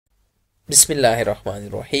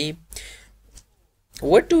Bismillahirrahmanirrahim.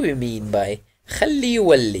 What do we mean by Khalee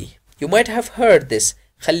walee? You might have heard this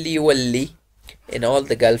Khalee walee in all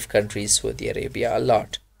the Gulf countries, Saudi Arabia, a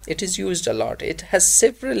lot. It is used a lot. It has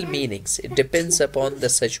several meanings. It depends upon the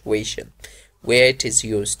situation where it is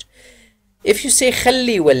used. If you say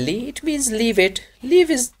Khalee walee, it means leave it. Leave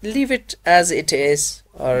it as it is,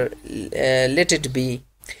 or let it be.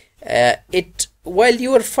 While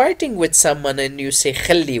you are fighting with someone and you say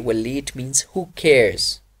Khalee walee, it means who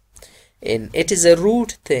cares. And it is a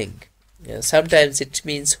rude thing. Sometimes it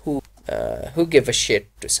means who give a shit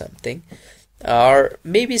to something. Or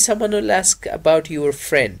maybe someone will ask about your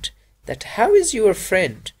friend, that how is your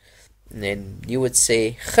friend? And you would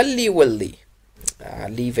say Khalee walee,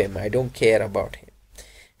 leave him, I don't care about him.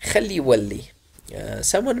 Khalee walee.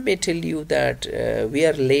 Someone may tell you that we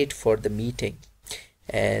are late for the meeting,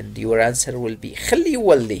 and your answer will be Khalee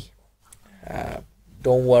walee,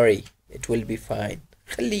 don't worry, it will be fine.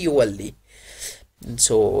 Khalee walee. And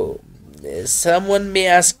so someone may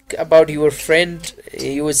ask about your friend,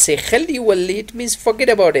 you would say Khalee walee, it means forget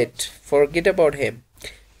about it, forget about him,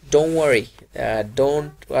 don't worry, I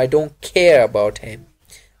don't care about him.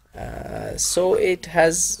 So it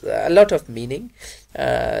has a lot of meaning.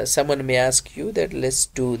 Someone may ask you that let's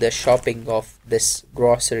do the shopping of this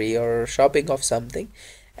grocery or shopping of something,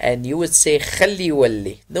 and you would say Khalee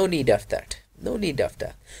walee, no need of that, no need of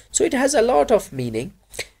that. So it has a lot of meaning,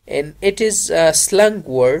 and it is a slang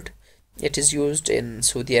word. It is used in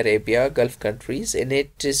Saudi Arabia, Gulf countries, and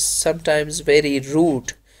it is sometimes very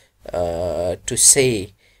rude to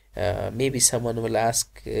say. Maybe someone will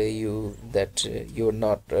ask you that you're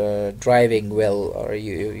not driving well, or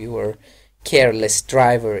you are careless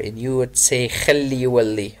driver, and you would say Khalee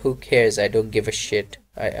walee, who cares, I don't give a shit,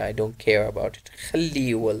 I don't care about it.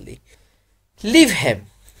 Khalee walee, leave him.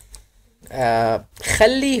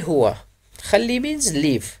 Khalee huwa, Khalee means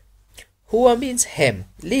leave, huwa means him,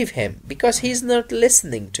 leave him, because he's not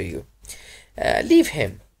listening to you. Leave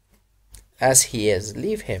him as he is,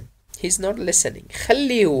 leave him, he's not listening.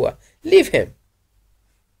 Khalee huwa, leave him.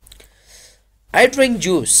 I drink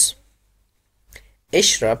juice.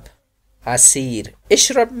 Ishrab asir.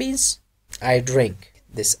 Ishrab means I drink.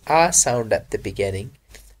 This a sound at the beginning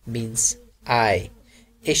means I.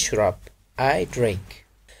 Ishrab, I drink.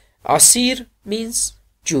 Asir means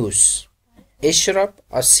juice. Ishrab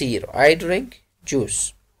asir, I drink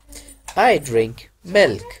juice. I drink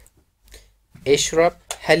milk. Ishrab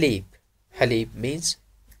halib. Halib means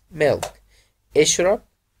milk. Ishrab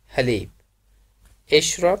halib.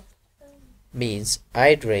 Ishrab means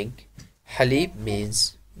I drink. Halib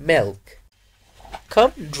means milk.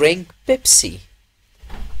 Come drink Pepsi.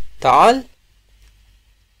 Ta'al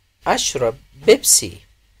ashrab Pepsi.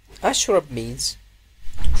 Ashrab means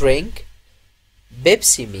drink.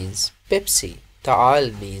 Pepsi means Pepsi.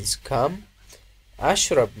 Ta'al means come.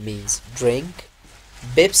 Ashrab means drink.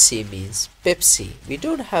 Pepsi means Pepsi. We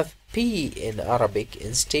don't have P in Arabic.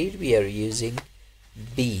 Instead, we are using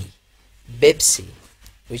B. Pepsi,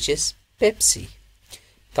 which is Pepsi.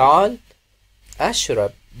 Ta'al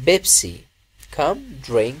ashrab Pepsi. Come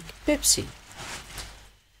drink Pepsi.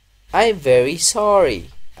 I am very sorry.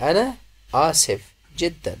 Ana asif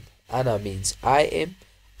jiddan. Ana means I am.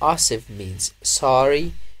 Asif means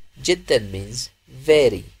sorry. Jiddan means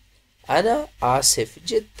very. Ana asif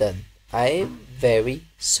jiddan. I am very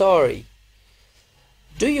sorry.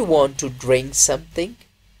 Do you want to drink something?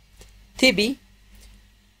 Tibi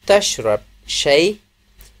tashrab shay.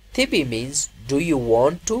 Tibi means do you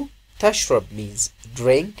want to. Tashrab means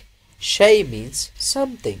drink. Shay means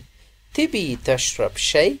something. Tibi tashrab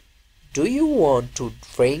shay. Do you want to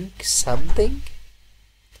drink something?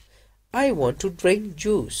 I want to drink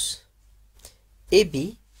juice.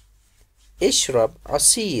 Ibi ishrab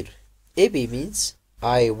asir. Ibi means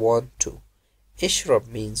I want to. Ishrab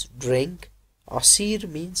means drink. Asir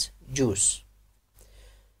means juice.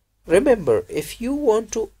 Remember, if you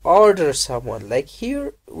want to order someone, like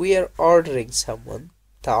here we are ordering someone,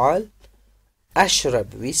 ta'al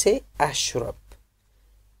ashrab, we say ashrab,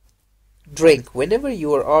 drink. Whenever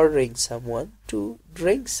you are ordering someone to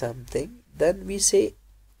drink something, then we say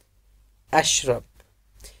ashrab.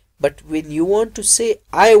 But when you want to say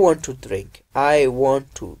I want to drink, I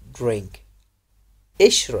want to drink,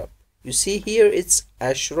 ishrab. You see here it's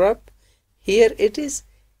ashrab, here it is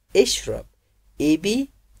ishrab. Abi,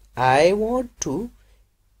 I want to.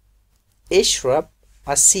 Ishrab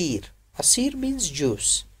asir. Asir means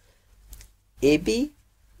juice. Abi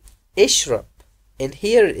ishrab. And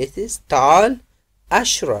here it is ta'al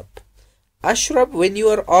ashrab. Ashrab, when you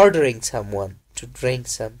are ordering someone to drink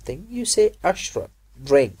something, you say ashrab,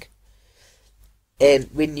 drink. And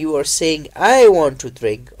when you are saying I want to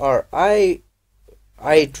drink or I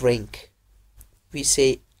drink, we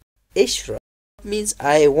say ishrab means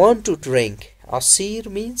I want to drink. Asir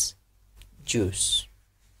means juice.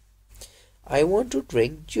 I want to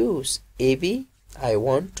drink juice. Abi, I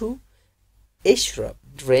want to ishrab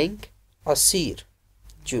drink asir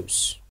juice.